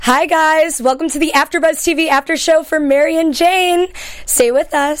Hi guys, welcome to the AfterBuzz TV After Show for Mary and Jane. Stay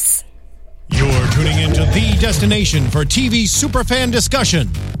with us. You're tuning into the destination for TV superfan discussion,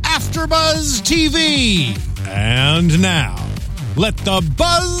 AfterBuzz TV. And now, let the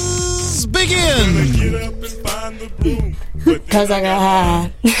buzz begin. Cause I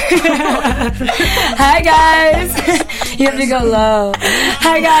got Hi guys. You have to go low.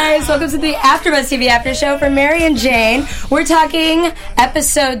 Hi guys, welcome to the AfterBuzz TV After Show for Mary and Jane. We're talking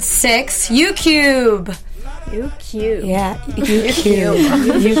episode 6, YouCube. YouCube. Yeah,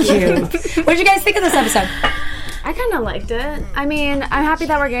 YouCube. What did you guys think of this episode? I kind of liked it. I mean, I'm happy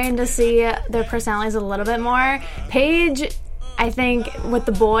that we're getting to see their personalities a little bit more. Paige, I think, with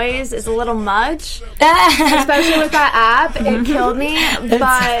the boys is a little much. Especially with that app. It killed me.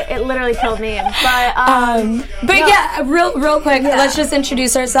 But it literally killed me. Yeah, real quick, let's just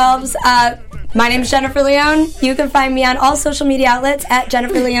introduce ourselves. My name is Jennifer Leone. You can find me on all social media outlets at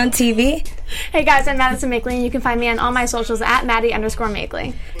Jennifer Leone TV. Hey guys, I'm Madison Makeley, and you can find me on all my socials at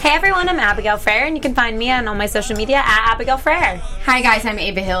Maddie_Makeley. Hey everyone, I'm Abigail Frere, and you can find me on all my social media at Abigail Frere. Hi guys, I'm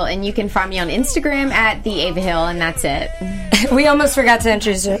Ava Hill, and you can find me on Instagram at the Ava Hill, and that's it. We almost forgot to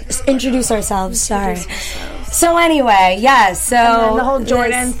introduce ourselves. Sorry. So anyway, so and then the whole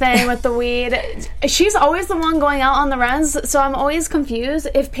Jordan thing with the weed. She's always the one going out on the runs, so I'm always confused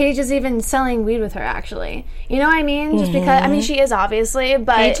if Paige is even selling weed with her, actually. You know what I mean? Just because, I mean, she is obviously,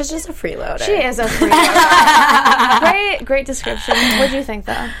 but... Paige is just a freeloader. She is a freeloader. Great description. What do you think,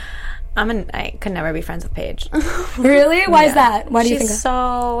 though? I could never be friends with Paige. Really? Why is that? Why do you think? She's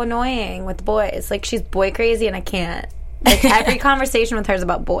so annoying with the boys. Like, she's boy crazy, and I can't. Like, every conversation with her is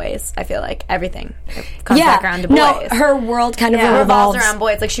about boys. I feel like everything comes back around to boys. No, her world kind of revolves around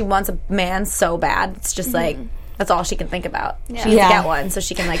boys. Like, she wants a man so bad. It's just like that's all she can think about. She needs to get one so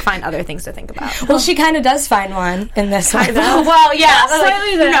she can like find other things to think about. Well, she kind of does find one in this one. Well, yeah,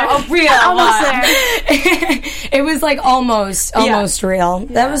 slightly there. A real almost one. There. It was like almost real.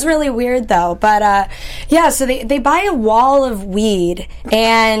 That was really weird though. But so they buy a wall of weed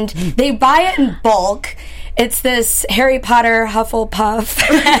and they buy it in bulk. It's this Harry Potter Hufflepuff.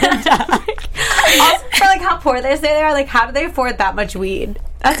 Also, for like how poor they say they are, like how do they afford that much weed?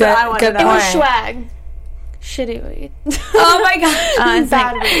 That's what I want to know. It was swag. Shitty weed. Oh my god.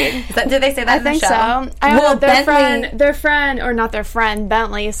 Bad weed. Did they say that I in the think show? so. I know their friend, or not their friend,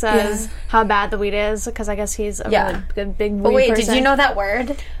 Bentley says how bad the weed is because I guess he's a really good big weed wait, person. did you know that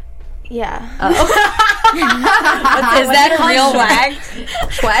word? Yeah. Is that a real swag?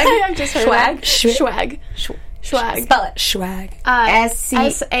 Swag? I just heard swag? Swag. Swag. Spell it. Swag.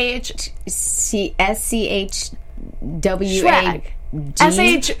 Swag. S-H... W.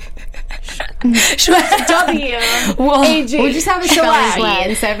 A-G. We just have a spelling bee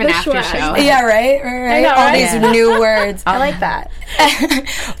instead of an after show. Yeah, right? I know, All right? these new words. I like that.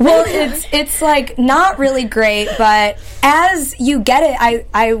 Well, it's like not really great, but as you get it,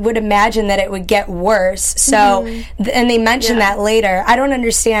 I would imagine that it would get worse. So, and they mention that later. I don't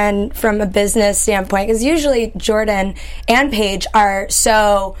understand from a business standpoint, because usually Jordan and Paige are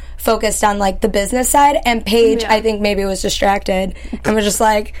so focused on like the business side, and Paige I think maybe was distracted and was just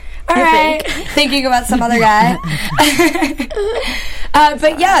like, all right, thinking about some other guy.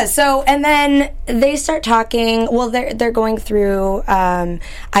 But yeah, so and then they start talking. Well, they're going through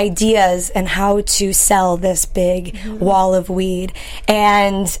ideas and how to sell this big wall of weed,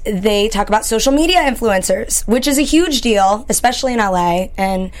 and they talk about social media influencers, which is a huge deal, especially in LA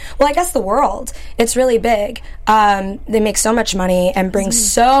and well, I guess the world. It's really big. They make so much money and bring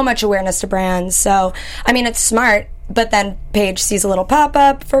so much awareness to brands. So I mean, it's smart. But then Paige sees a little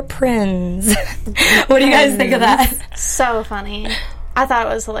pop-up for Prince. What do you guys think of that? So funny. I thought it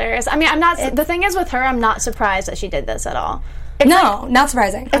was hilarious. I mean, I'm not... the thing is with her, I'm not surprised that she did this at all. Not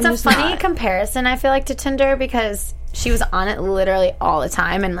surprising. It's a funny comparison, I feel like, to Tinder, because she was on it literally all the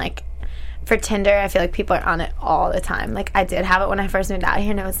time, and like for Tinder, I feel like people are on it all the time. Like, I did have it when I first moved out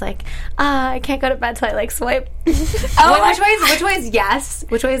here, and it was like, I can't go to bed till I, like, swipe. Which way is yes?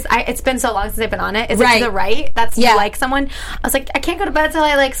 Which way is... it's been so long since I've been on it. Is it to the right? That's you like someone? I was like, I can't go to bed till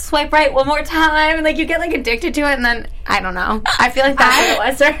I, like, swipe right one more time. And, like, you get, like, addicted to it, and then, I don't know. I feel like that's what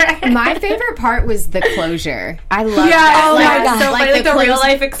it was. My favorite part was the closure. I love that. Oh, my God. So like the real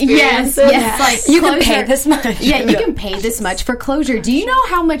life experience. Yes. Like, you can pay this much. Yeah, you can pay this much for closure. Do you know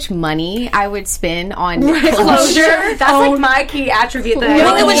how much money I would spend on closure? That's like my key attribute.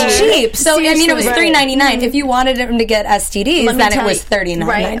 Well, it was cheap. So, I mean, it was $3.99. If you wanted him to get STDs, then it was $39.99.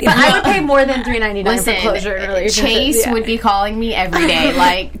 Right. But I would pay more than $3.99 for closure in a relationship. Chase would be calling me every day,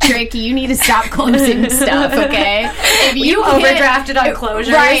 like, Trick, you need to stop closing stuff, okay? if You can't- overdrafted on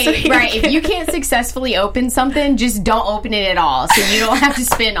closure. Right, so you right. If you can't successfully open something, just don't open it at all, so you don't have to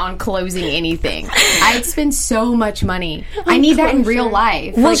spend on closing anything. I'd spend so much money. I need that in real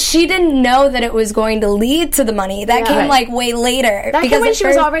life. Well, she didn't know that it was going to lead to the money. That came like way later. That came when at she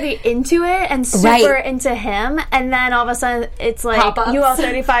was first- already into it and super into him, and then all of a sudden it's like Pop-ups. you owe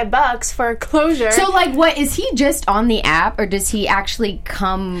 $35 for closure. So, like, what is he just on the app, or does he actually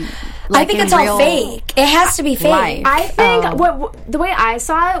come? I think it's all fake. It has to be fake. life. I think what the way I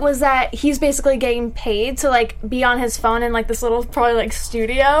saw it was that he's basically getting paid to like be on his phone in like this little probably like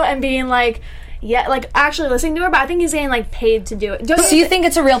studio and being like like actually listening to her, but I think he's getting like paid to do it. So you think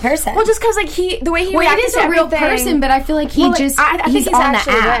it's a real person? Well, just because like the way he Well, it reacted is to a real everything- person, but I feel like he Well, like, just I think he's he's on the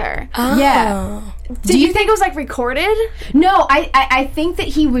actually app. there. Yeah. Do you think it was like recorded? No, I think that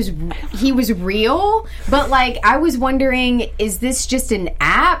he was real, but like I was wondering, is this just an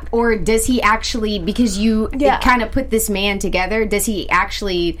app, or does he actually, because you kind of put this man together, does he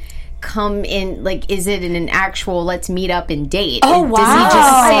actually come in, like, is it in an actual let's meet up and date? Oh, Does he wow. just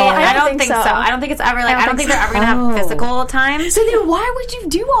I don't think so. I don't think it's ever like I don't think they're ever gonna have physical time. so then why would you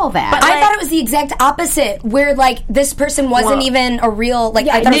do all that? I thought it was the exact opposite, where like this person wasn't even a real like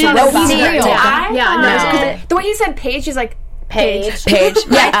I thought it was a no, robot. he's real. Because the way you said Paige, she's like Paige. Page.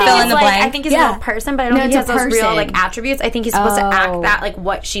 Yeah, fill in the blank. I think he's a real person, but I don't think he has it's a those real person. like attributes. I think he's supposed to act that like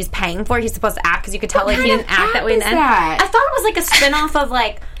what she's paying for. He's supposed to act because you could tell like he didn't act that way. is that? I thought it was like a spin-off of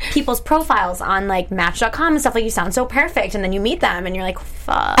like people's profiles on like Match.com and stuff. Like you sound so perfect, and then you meet them, and you're like,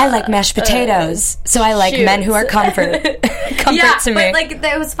 fuck. I like mashed potatoes, so I like men who are comfort to me. But like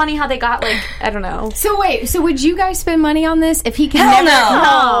it was funny how they got like I don't know. So wait, so would you guys spend money on this if he could Hell never?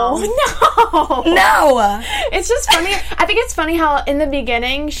 no. No. No. It's just funny. I think it's funny how in the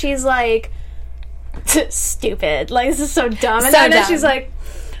beginning she's like stupid. Like this is so dumb. And So then dumb. she's like,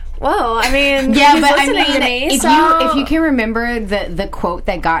 whoa, I mean, Yeah, he's but I listening mean, to me, if so- you can remember the quote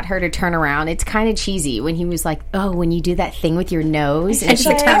that got her to turn around, it's kind of cheesy when he was like, "Oh, when you do that thing with your nose," and she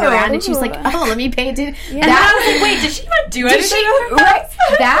like, turned "Oh, around and she was like, "Oh, let me pay attention." And I was like, wait, did she even do anything? Right.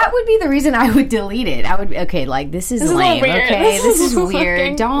 That would be the reason I would delete it. I would be okay. Like this is a little lame. weird. Okay, This this is is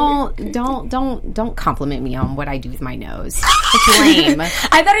weird. fucking Don't compliment me on what I do with my nose. It's lame.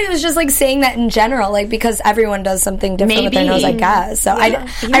 I thought he was just like saying that in general, like because everyone does something different with their nose, I guess. So I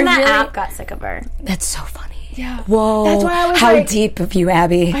Even that really, app got sick of her. that's so funny. Yeah. Whoa! That's why I was how like- deep of you,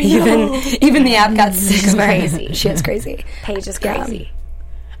 Abby. Even the app got sick of her. crazy. She is crazy. Paige is crazy.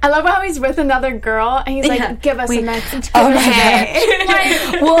 I love how he's with another girl and he's like, Yeah. give us a message.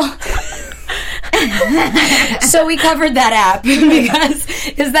 Okay. Well. So we covered that app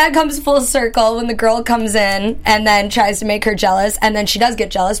because that comes full circle when the girl comes in and then tries to make her jealous, and then she does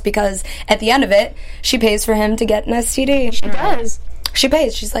get jealous because at the end of it, she pays for him to get an STD. She does. She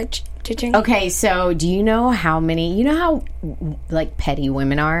pays. She's like, "Ching." Okay, so do you know how many? You know how like petty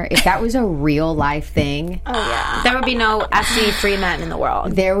women are. If that was a real life thing, There would be no SC free men in the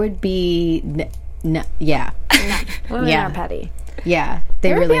world. there would be. Yeah, Women Yeah. are petty. yeah. They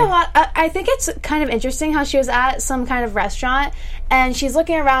There would really. be a lot. I think it's kind of interesting how she was at some kind of restaurant and she's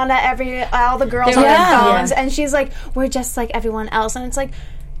looking around at all the girls on their Yeah. phones and she's like, "We're just like everyone else," and it's like,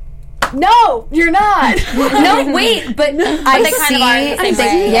 "No, you're not." No, wait, but I they kind see. of are in the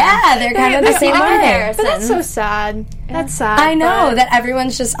same way. Yeah, they're kind of the same way. But that's so sad. That's sad. I know but- that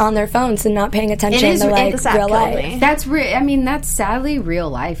everyone's just on their phones and not paying attention is- to like it's sad real killed life. me. That's I mean, that's sadly real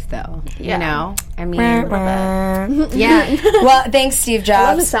life, though. Yeah. You know, I mean, Yeah. Well, thanks, Steve Jobs.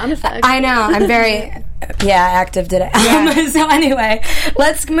 love the sound effect. I know. I'm very active today. So anyway,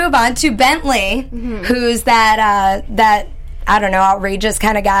 let's move on to Bentley, who's that I don't know, outrageous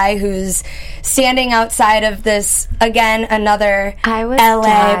kind of guy who's standing outside of this, again, another I was LA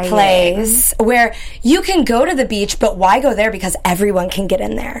dying. place where you can go to the beach, but why go there? Because everyone can get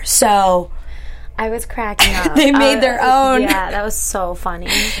in there. So I was cracking up. They made their own. Yeah, that was so funny.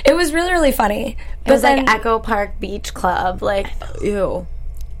 it was really, really funny. It was then, like Echo Park Beach Club. Like, ew.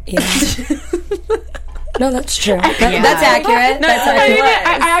 no, that's true. That's accurate. That's accurate.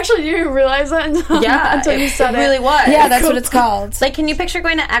 I actually didn't realize that until, Yeah, until you said it really it. was. Yeah, that's what it's called. Like, can you picture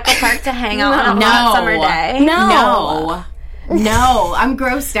going to Echo Park to hang out on a hot summer day? no. I'm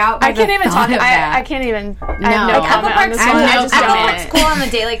grossed out. By I can't the even thought talk. of that. I can't even. I No. have no Like, comment on this I one. know- I just I don't. know know. it. It's cool on a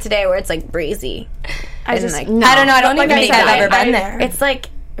day like today where it's like breezy. I just. like, I don't know. I don't Like even I think said, I've ever I- been there. It's like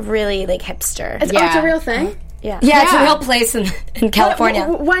really like hipster. It's, Yeah. it's a real thing. yeah. Yeah, it's a Yeah. real place in California.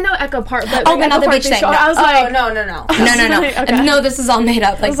 Why no Echo Park? But Oh, like, another Echo Park beach thing. I was No. like, no. No. Okay. No, this is all made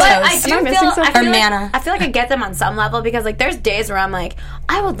up. Like But I toast. do Am I feel, missing I something? feel Or like, manna. I feel like I get them on some level because like there's days where I'm like,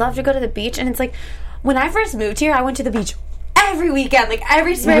 I would love to go to the beach, and it's like when I first moved here, I went to the beach every weekend, like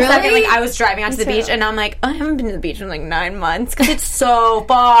every spare second. Really? Like I was driving out to the beach, and I'm like, I haven't been to the beach in like 9 months because it's so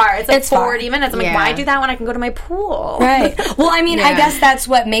far. It's like It's far. 40 minutes. I'm like, why do that when I can go to my pool? Right. Well, I mean, I guess that's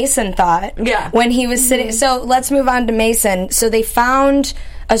what Mason thought. Yeah. When he was sitting. So let's move on to Mason. So they found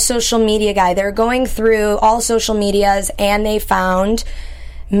a social media guy. They're going through all social medias, and they found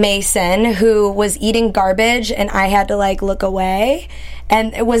Mason, who was eating garbage, and I had to like look away.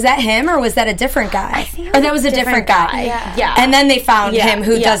 And was that him, or was that a different guy? I think it or was that was a different guy. Yeah. And then they found Yeah. him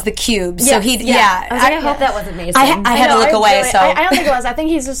who Yeah. does the cubes. So Yes. he, I was like, I hope that wasn't Mason. I had to look away. So I don't think it was. I think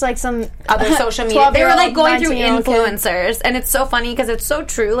he's just like some other social media. They were like going through 19-year-old kid. influencers, and it's so funny because it's so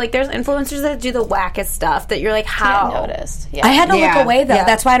true. Like there's influencers that do the wackest stuff that you're like, how? Noticed. Yeah. I had to Yeah. look away though. Yeah.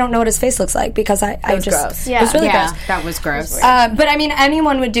 That's why I don't know what his face looks like, because I was just gross. it was really Yeah, gross. that was gross. But I mean,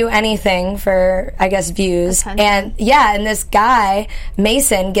 anyone would do anything for, I guess, views. Attention. And yeah, and this guy,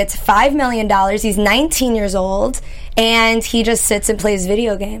 Mason, gets $5 million. He's 19 years old, and he just sits and plays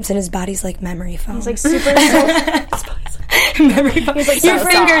video games, and his body's like memory foam. He's like super. memory foam. like Your so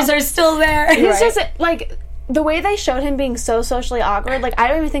fingers soft. are still there. He's just like the way they showed him being so socially awkward. Like I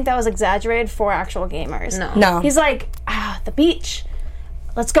don't even think that was exaggerated for actual gamers. No. He's like, the beach.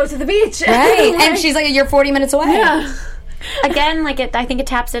 Let's go to the beach. Right. And she's like, you're 40 minutes away. Yeah. Again, like I think it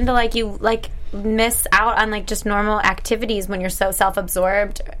taps into like you like miss out on like just normal activities when you're so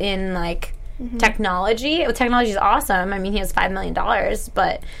self-absorbed in like technology. Technology is awesome. I mean, he has $5 million,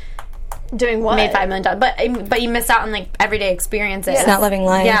 but Doing what? made $5 million. But you miss out on like everyday experiences. It's not living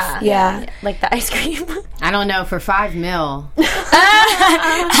life. Yeah. Like the ice cream. I don't know, for $5 million.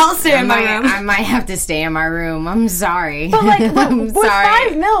 I'll stay in my room. I might have to stay in my room. I'm sorry. But like, I'm with sorry.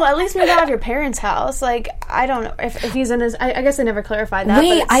 $5 million, at least move out of your parents' house. Like, I don't know if he's in his. I guess they never clarified that.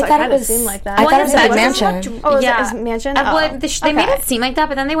 Wait, but I thought it kinda was- seemed like that. I thought it was a big bedroom mansion. Oh, is it his mansion? Well, they made it seem like that,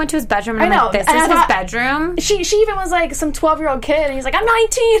 but then they went to his bedroom and I I'm know, like, this and is I his thought- bedroom. She even was like some 12-year-old kid, and he's like, I'm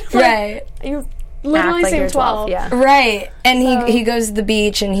 19. Like, Right. You literally Act like seem you're 12. Yeah. Right. And he goes to the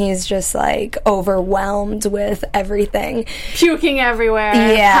beach, and he's just like overwhelmed with everything. Puking everywhere.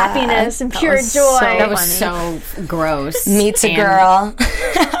 Yeah. Happiness and pure was joy. so That was so gross. Meets a And girl.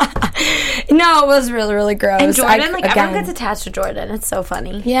 No, it was really, really gross. And Jordan, like, again, everyone gets attached to Jordan. It's so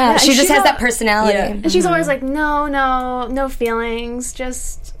funny. yeah, she and just she's has not- that personality. Yeah. And she's always like, no feelings.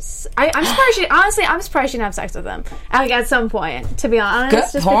 Just, I'm surprised I'm surprised she didn't have sex with him. Like at some point, to be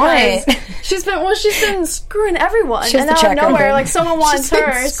honest. Good just point. because she's been screwing everyone, She has and the out of check nowhere, record. like someone wants been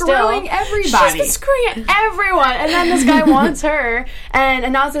her. screwing still. everybody. She's been screwing everyone, and then this guy wants her and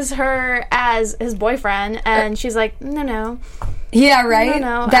announces her as his boyfriend, and she's like, no. Yeah, right?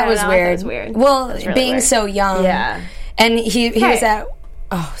 No, that I was don't know. I thought it weird. was weird. Well, That was really being weird. so young. Yeah. And he was at.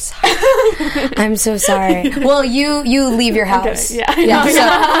 Oh, sorry. I'm so sorry. Well, you leave your house. Yeah.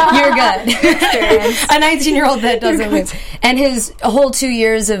 So you're good. A 19-year-old that doesn't leave. And his whole 2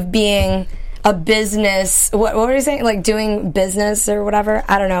 years of being a business, what were you saying? Like doing business or whatever?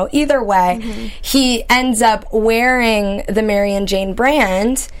 I don't know. Either way, he ends up wearing the Mary and Jane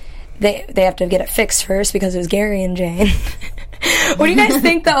brand. They have to get it fixed first because it was Gary and Jane. What do you guys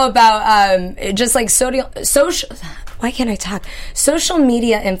think though about just like social? Why can't I talk? Social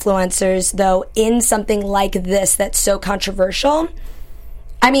media influencers though in something like this that's so controversial.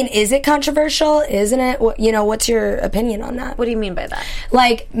 I mean, is it controversial? Isn't it? What's your opinion on that? What do you mean by that?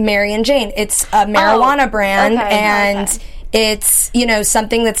 Like Mary and Jane, it's a marijuana brand, okay, and it's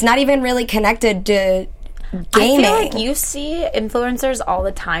something that's not even really connected to gaming. I feel like you see influencers all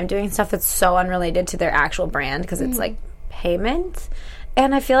the time doing stuff that's so unrelated to their actual brand because it's like payment.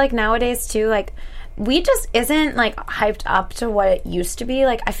 And I feel like nowadays too, like weed just isn't like hyped up to what it used to be.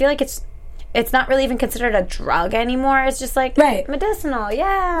 Like I feel like it's not really even considered a drug anymore. It's just like Right. medicinal,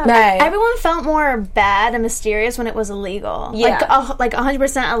 yeah. Right. Everyone felt more bad and mysterious when it was illegal. Yeah. Like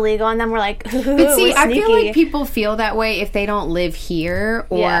 100% illegal, and then we're like, But see, we're I feel sneaky. like people feel that way if they don't live here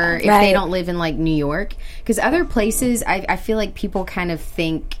or Yeah. if Right. they don't live in like New York. Because other places, I feel like people kind of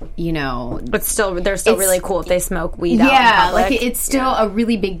think, But still, they're still It's- really cool if they smoke weed out in yeah, public. like it's still a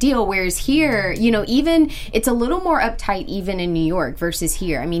really big deal. Whereas here, even it's a little more uptight even in New York versus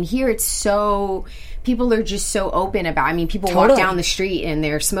here. I mean, here it's so people are just so open about. I mean, people walk Totally. down the street and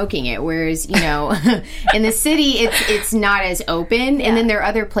they're smoking it. Whereas in the city, it's not as open. And then there are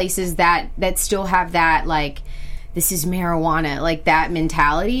other places that still have that like. This is marijuana, like that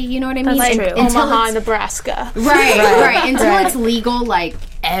mentality. You know what I mean? like true. Until Omaha, it's- Nebraska. right. Until it's legal, like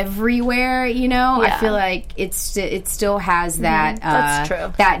everywhere. I Yeah. feel like it still has that. That's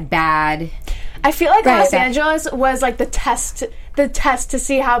true. That bad. I feel like Right. Los Angeles was like the test to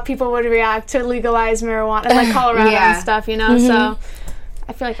see how people would react to legalize marijuana, like Colorado Yeah. and stuff. So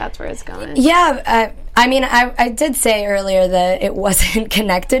I feel like that's where it's going. Yeah, I mean, I did say earlier that it wasn't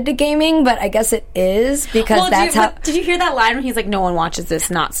connected to gaming, but I guess it is because that's how. Did you hear that line when he's like, "No one watches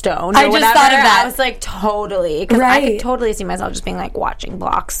this, not stoned"? I just thought of that. I was like, totally, because I could totally see myself just being like watching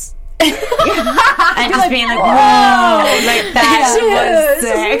blocks. And just being like, whoa, like that was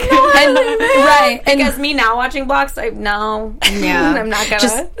sick. And because me now watching blocks, I'm not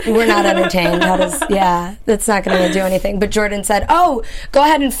gonna. We're not entertained. That's not going to do anything. But Jordan said, "Oh, go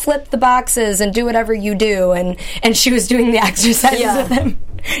ahead and flip the boxes and do whatever you do," and she was doing the exercises with him.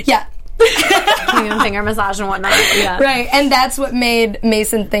 Yeah. Finger massage and whatnot. Yeah. Right, and that's what made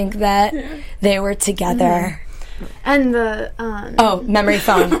Mason think that they were together. And the memory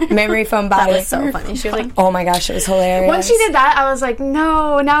foam body. That was so funny. She was like, oh my gosh, it was hilarious. When she did that, I was like,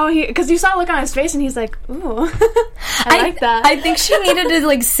 no, now because you saw a look on his face and he's like, ooh, I like that. I think she needed to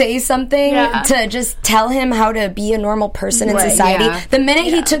like say something to just tell him how to be a normal person in society. Yeah. The minute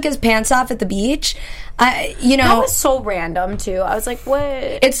he took his pants off at the beach, that was so random too. I was like, what?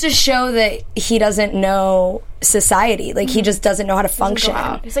 It's to show that he doesn't know society. Like he just doesn't know how to function.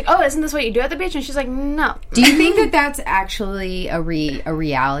 He's like, oh, isn't this what you do at the beach? And she's like, no. Do you think that that's actually a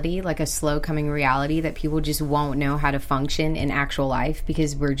reality, like a slow coming reality, that people just won't know how to function in actual life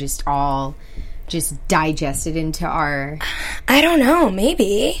because we're just all just digested into our... I don't know,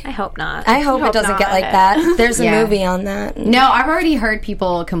 maybe. I hope not. I hope it doesn't get like that. There's a movie on that. No, I've already heard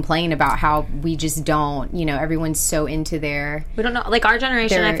people complain about how we just don't, everyone's so into their... We don't know, like our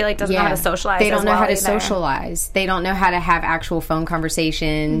generation, I feel like doesn't know how to socialize. They don't know how to socialize. They don't know how to have actual phone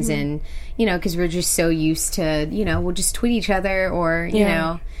conversations and, because we're just so used to, we'll just tweet each other or, you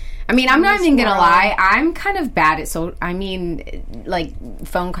know... I mean, I'm not even gonna lie. I'm kind of bad at phone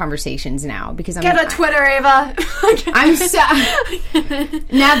conversations now because I'm get a Twitter, Ava. I'm so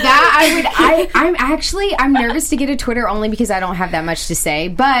now that I'm nervous to get a Twitter only because I don't have that much to say.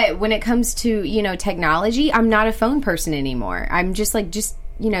 But when it comes to technology, I'm not a phone person anymore. I'm just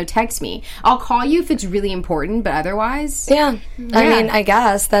text me. I'll call you if it's really important, but otherwise, I mean, I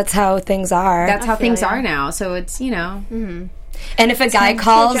guess that's how things are. That's how things are now. So it's Mm-hmm. And if a guy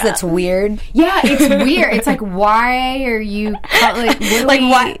calls, that's weird. Yeah, it's weird. It's like, why are you how can I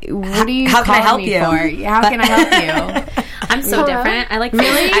help you for? How can I help you? I'm so different. I like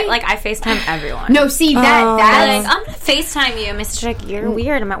I FaceTime everyone. No, see that's I'm gonna FaceTime you, Mr. Chick. You're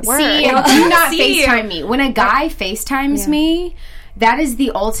weird. I'm at work. See, do not FaceTime me. When a guy FaceTimes me, that is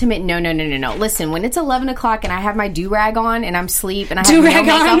the ultimate no. Listen, when it's 11 o'clock and I have my do-rag on and I'm asleep and I have no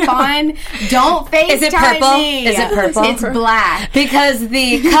makeup on, don't FaceTime Is it purple? me. Is it purple? It's black. Because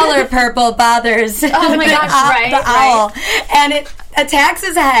the color purple bothers the owl. And it attacks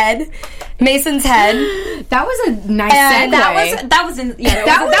his head. Mason's head. That was a nice segue. That was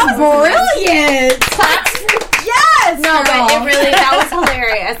brilliant. Yes. No, but that was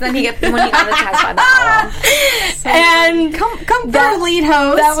hilarious. Then when he got attacked by the owl. And come through, lead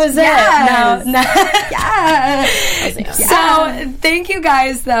host. That was it. No. Yes. So thank you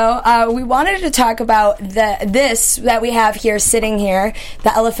guys. Though we wanted to talk about this that we have here, sitting here,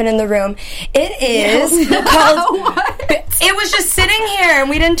 the elephant in the room. It is called. It was just sitting here, and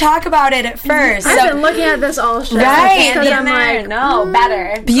we didn't talk about it at first. I've been looking at this all show. Right. I'm like,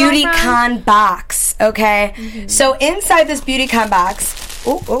 better. BeautyCon box. Okay. Mm-hmm. So inside this BeautyCon box,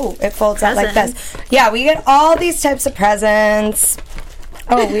 it folds out like this. Yeah, we get all these types of presents.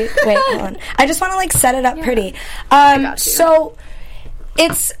 Wait, hold on. I just want to set it up pretty. So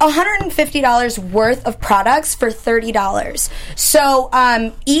it's $150 worth of products for $30. So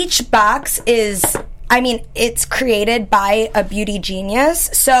each box is, it's created by a beauty genius.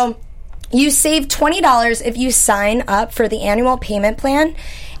 So you save $20 if you sign up for the annual payment plan.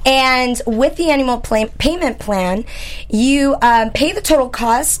 And with the annual payment plan, you pay the total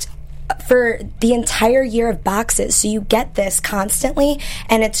cost for the entire year of boxes. So you get this constantly,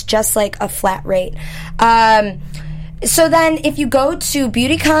 and it's just like a flat rate. So then if you go to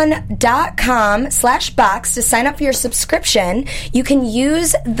beautycon.com/box to sign up for your subscription, you can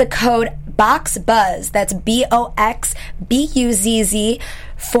use the code BOXBUZZ, that's BOXBUZZ,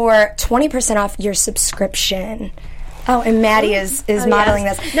 for 20% off your subscription. Oh, and Maddie is modeling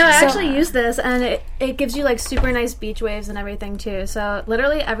this. No, I actually use this, and it gives you super nice beach waves and everything too. So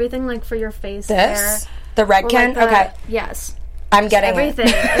literally everything for your face. This? The Redken? Okay. Yes. I'm getting everything.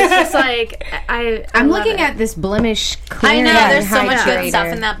 It's just I'm looking at this blemish clear. I know there's so much good stuff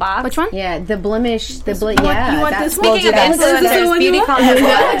in that box. Which one? Yeah, the blemish. You want this? Speaking of influencers,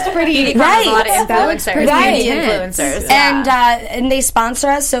 BeautyCon looks pretty. Right. A lot of influencers. Influencers. And they sponsor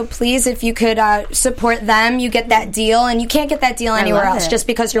us. So please, if you could support them, you get that deal, and you can't get that deal anywhere else just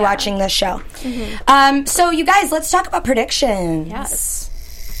because you're watching this show. Mm-hmm. So you guys, let's talk about predictions. Yes.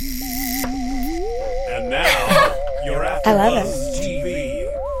 And now, your AfterBuzz TV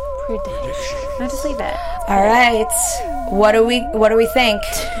prediction. No, just leave it. All right. What do we think? What do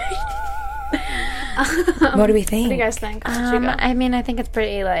we think? What do you guys think? I mean, I think it's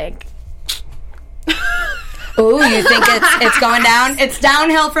pretty like. Ooh, you think it's going down? It's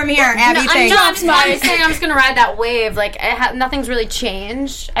downhill from here. Abby thinks. I'm saying I'm just gonna ride that wave. Like nothing's really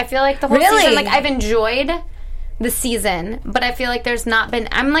changed. I feel like the whole season, like I've enjoyed the season, but I feel like there's not been.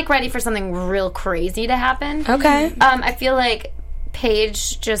 I'm like ready for something real crazy to happen. Okay. I feel like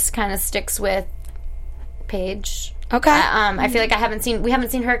Paige just kind of sticks with Paige. Okay. I feel like we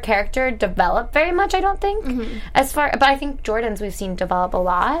haven't seen her character develop very much. I don't think but I think Jordan's we've seen develop a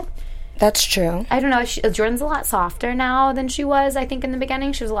lot. That's true. I don't know. Jordan's a lot softer now than she was, I think, in the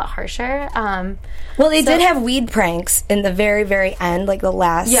beginning. She was a lot harsher. Well, they did have weed pranks in the very, very end, like the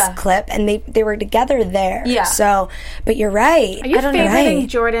last clip, and they were together there. Yeah. So, but you're right. Are you favoriting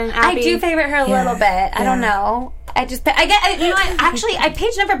Jordan, Abby? I do favorite her a little bit. I don't know. I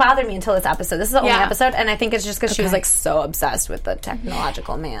Paige never bothered me until this episode. This is the only episode, and I think it's just because she was like so obsessed with the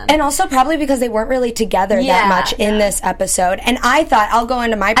technological man. And also probably because they weren't really together that much in this episode. And I thought, I'll go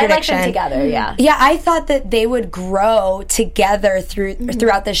into my prediction. I like them together, yeah. Yeah, I thought that they would grow together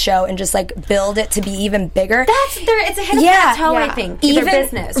throughout the show and just like build it to be even bigger. It's a hit of plateau, I think. Even their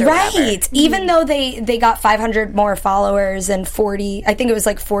business, or whatever. Even though they got 500 more followers and 40, I think it was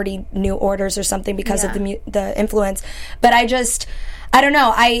like 40 new orders or something because of the influence. But I don't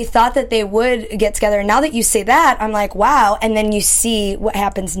know. I thought that they would get together. And now that you say that, I'm like, wow. And then you see what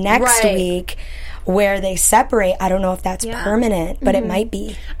happens next week where they separate. I don't know if that's permanent, but it might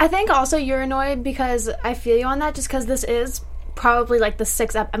be. I think also you're annoyed because I feel you on that just because this is probably like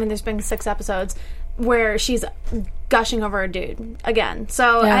the there's been 6 episodes where she's gushing over a dude again.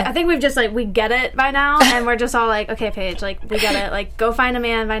 So I think we've just like, we get it by now, and we're just all like, okay, Paige, like we get it. Like go find a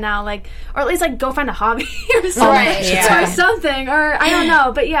man by now, like, or at least like go find a hobby or something, or something, or I don't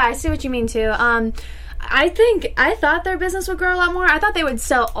know. But yeah, I see what you mean too. I thought their business would grow a lot more. I thought they would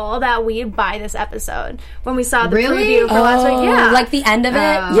sell all that weed by this episode when we saw the preview for last week. Yeah, like the end of it.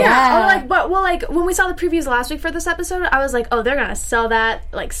 Yeah. Like when we saw the previews last week for this episode, I was like, oh, they're gonna sell that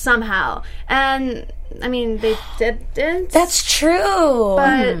like somehow. And I mean, they didn't. That's true.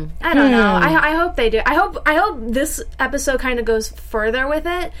 But I don't know. I hope they do. I hope this episode kind of goes further with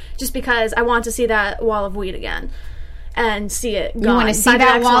it, just because I want to see that wall of weed again. And see it gone. You want to see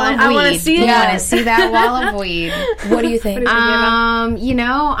that wall of weed. I want to see it. You want to see that wall of weed. What do you think? I'm going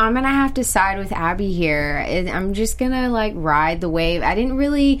to have to side with Abby here. I'm just going to, like, ride the wave.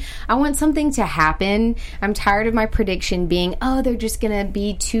 I want something to happen. I'm tired of my prediction being, they're just going to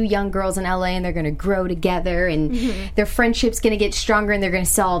be 2 young girls in LA and they're going to grow together and their friendship's going to get stronger and they're going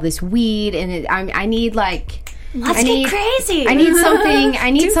to sell all this weed. And I need, like... Let's get crazy. I need something.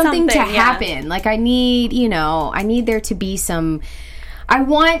 I need something to happen. Like I need there to be some. I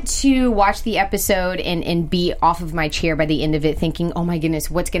want to watch the episode and be off of my chair by the end of it, thinking, "Oh my goodness,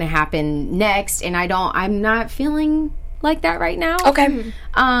 what's going to happen next?" And I'm not feeling like that right now. Okay.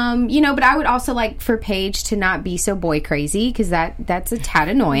 But I would also like for Paige to not be so boy crazy because that's a tad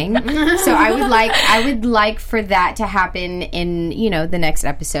annoying. So I would like for that to happen in the next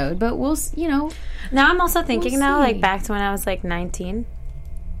episode. But we'll. Now I'm also thinking like back to when I was like 19.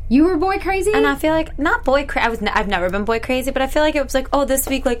 You were boy crazy? And I feel like, not boy crazy, I've never been boy crazy, but I feel like it was like, oh, this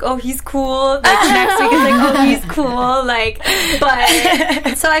week, like, oh, he's cool. Like, next week is like, oh, he's cool. Like,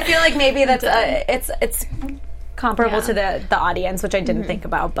 but, so I feel like maybe that's, it's comparable to the audience, which I didn't think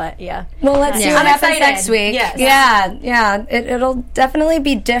about, but yeah. Well, let's see what happens next week. Yes. Yeah. It'll definitely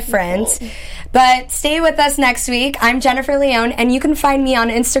be different. Cool. But stay with us next week. I'm Jennifer Leone, and you can find me on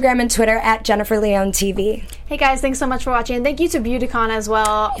Instagram and Twitter at Jennifer Leone TV. Hey guys, thanks so much for watching, and thank you to Beautycon as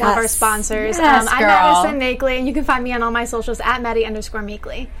well, one of our sponsors. Yes, I'm Madison Meekley, and you can find me on all my socials at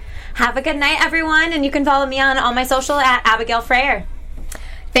Maddie_Meekley. Have a good night, everyone, and you can follow me on all my social at Abigail Freyer.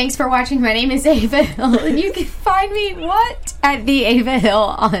 Thanks for watching. My name is Ava Hill, and you can find me, at the Ava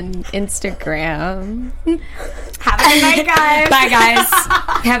Hill on Instagram. Have a good night, guys. Bye, guys.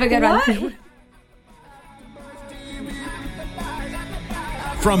 Have a good one.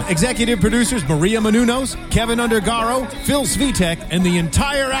 From executive producers Maria Menounos, Kevin Undergaro, Phil Svitek, and the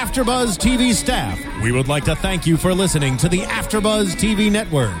entire AfterBuzz TV staff, we would like to thank you for listening to the AfterBuzz TV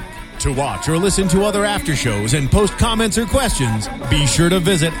network. To watch or listen to other after shows and post comments or questions, be sure to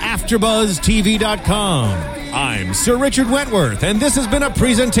visit AfterBuzzTV.com. I'm Sir Richard Wentworth, and this has been a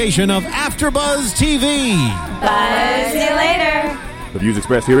presentation of AfterBuzz TV. Bye. See you later. The views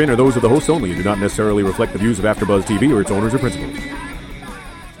expressed herein are those of the hosts only and do not necessarily reflect the views of AfterBuzz TV or its owners or principals.